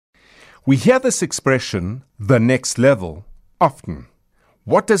We hear this expression, the next level, often.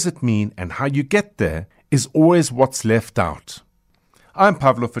 What does it mean and how you get there is always what's left out. I'm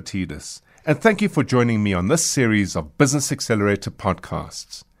Pavlo Phitidis, and thank you for joining me on this series of Business Accelerator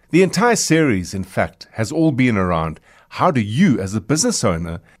podcasts. The entire series, in fact, has all been around how do you as a business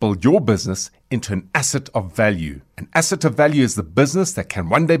owner build your business into an asset of value. An asset of value is the business that can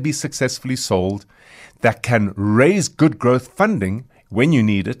one day be successfully sold, that can raise good growth funding when you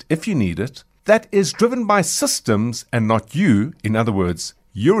need it, if you need it, that is driven by systems and not you. In other words,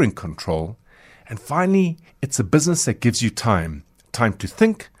 you're in control. And finally, it's a business that gives you time to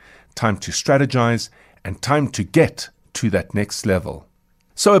think, time to strategize, and time to get to that next level.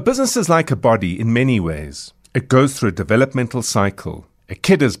 So a business is like a body in many ways. It goes through a developmental cycle. A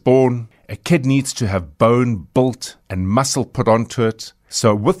kid is born, a kid needs to have bone built and muscle put onto it.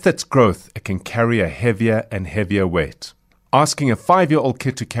 So with its growth, it can carry a heavier and heavier weight. Asking a 5-year-old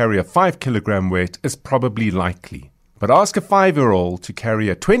kid to carry a 5-kilogram weight is probably likely. But ask a 5-year-old to carry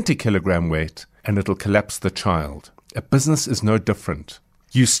a 20-kilogram weight and it'll collapse the child. A business is no different.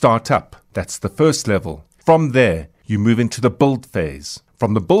 You start up. That's the first level. From there, you move into the build phase.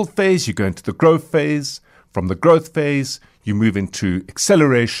 From the build phase, you go into the growth phase. From the growth phase, you move into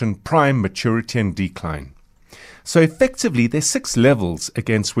acceleration, prime, maturity, and decline. So effectively, there's 6 levels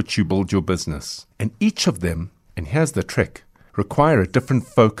against which you build your business. And each of them, and here's the trick, require a different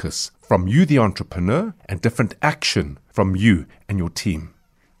focus from you, the entrepreneur, and different action from you and your team.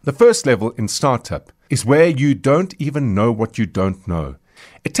 The first level in startup is where you don't even know what you don't know.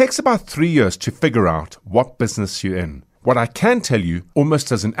 It takes about 3 years to figure out what business you're in. What I can tell you,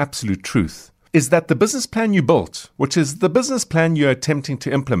 almost as an absolute truth, is that the business plan you built, which is the business plan you're attempting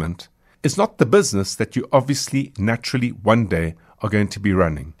to implement, is not the business that you obviously, naturally, one day are going to be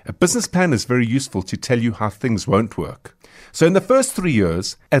running. A business plan is very useful to tell you how things won't work. So in the first 3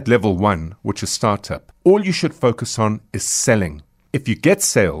 years, at level 1, which is startup, all you should focus on is selling. If you get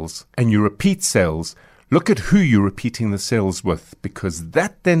sales and you repeat sales, look at who you're repeating the sales with, because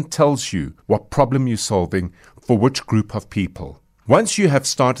that then tells you what problem you're solving for which group of people. Once you have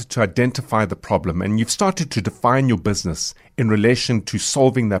started to identify the problem and you've started to define your business in relation to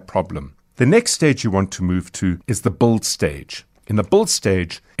solving that problem, the next stage you want to move to is the build stage. In the build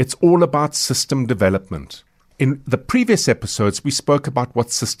stage, it's all about system development. In the previous episodes, we spoke about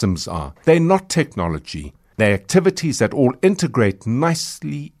what systems are. They're not technology. They're activities that all integrate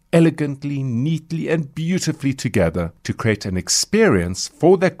nicely, elegantly, neatly, and beautifully together to create an experience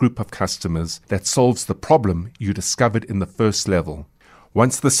for that group of customers that solves the problem you discovered in the first level.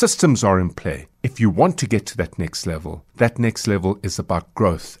 Once the systems are in play, if you want to get to that next level is about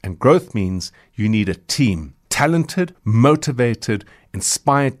growth. And growth means you need a team, talented, motivated,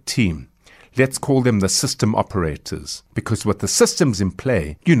 inspired team. Let's call them the system operators, because with the systems in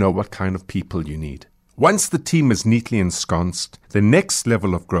play, you know what kind of people you need. Once the team is neatly ensconced, the next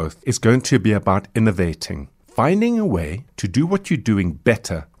level of growth is going to be about innovating, finding a way to do what you're doing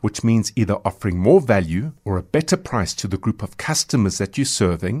better, which means either offering more value or a better price to the group of customers that you're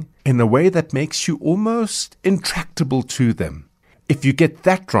serving in a way that makes you almost intractable to them. If you get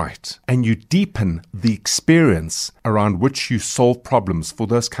that right and you deepen the experience around which you solve problems for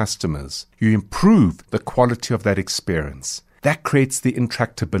those customers, you improve the quality of that experience. That creates the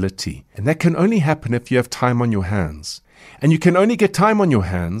intractability. And that can only happen if you have time on your hands. And you can only get time on your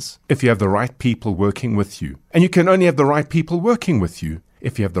hands if you have the right people working with you. And you can only have the right people working with you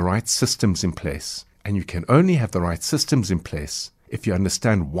if you have the right systems in place. And you can only have the right systems in place if you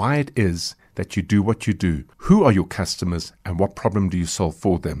understand why it is that you do what you do. Who are your customers and what problem do you solve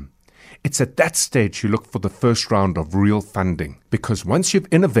for them? It's at that stage you look for the first round of real funding, because once you've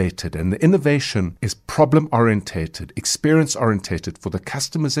innovated and the innovation is problem-orientated, experience-orientated for the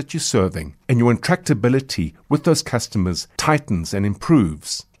customers that you're serving, and your intractability with those customers tightens and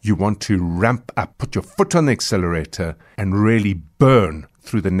improves, you want to ramp up, put your foot on the accelerator and really burn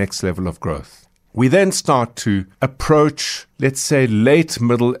through the next level of growth. We then start to approach, let's say, late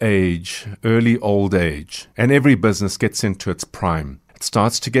middle age, early old age, and every business gets into its prime. It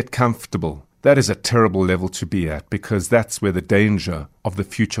starts to get comfortable. That is a terrible level to be at, because that's where the danger of the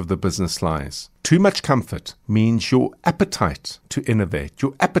future of the business lies. Too much comfort means your appetite to innovate,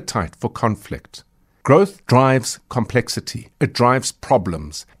 your appetite for conflict. Growth drives complexity. It drives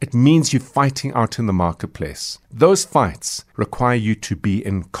problems. It means you're fighting out in the marketplace. Those fights require you to be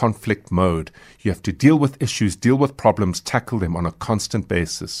in conflict mode. You have to deal with issues, deal with problems, tackle them on a constant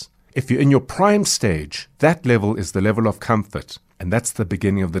basis. If you're in your prime stage, that level is the level of comfort, and that's the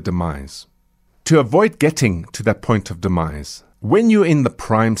beginning of the demise. To avoid getting to that point of demise, when you're in the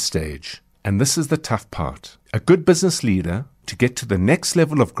prime stage, and this is the tough part, a good business leader, to get to the next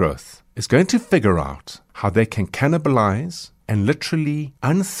level of growth, is going to figure out how they can cannibalize and literally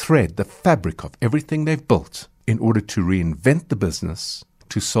unthread the fabric of everything they've built in order to reinvent the business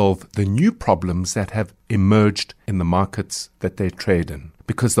to solve the new problems that have emerged in the markets that they trade in.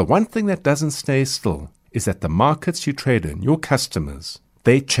 Because the one thing that doesn't stay still is that the markets you trade in, your customers,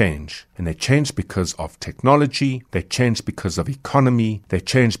 they change. And they change because of technology, they change because of economy, they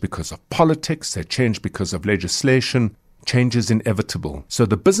change because of politics, they change because of legislation. Change is inevitable. So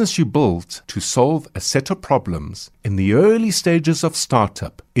the business you built to solve a set of problems in the early stages of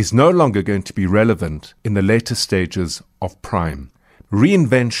startup is no longer going to be relevant in the later stages of prime.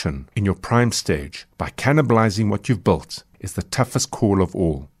 Reinvention in your prime stage by cannibalizing what you've built is the toughest call of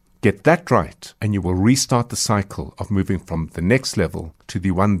all. Get that right, and you will restart the cycle of moving from the next level to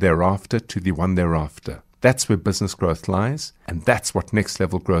the one thereafter to the one thereafter. That's where business growth lies, and that's what next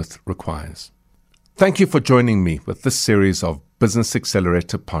level growth requires. Thank you for joining me with this series of Business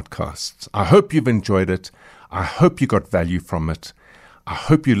Accelerator podcasts. I hope you've enjoyed it. I hope you got value from it. I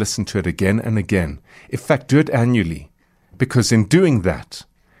hope you listen to it again and again. In fact, do it annually, because in doing that,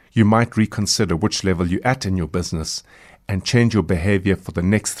 you might reconsider which level you're at in your business and change your behavior for the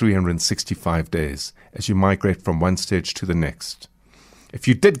next 365 days as you migrate from one stage to the next. If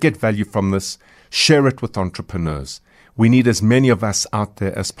you did get value from this, share it with entrepreneurs. We need as many of us out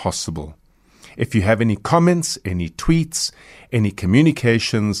there as possible. If you have any comments, any tweets, any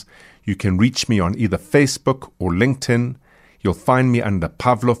communications, you can reach me on either Facebook or LinkedIn. You'll find me under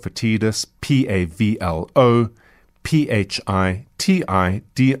Pavlo Phitidis,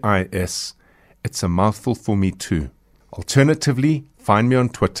 PavloPhitidis. It's a mouthful for me too. Alternatively, find me on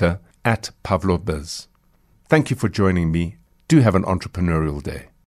Twitter @PavloBiz. Thank you for joining me. Do have an entrepreneurial day.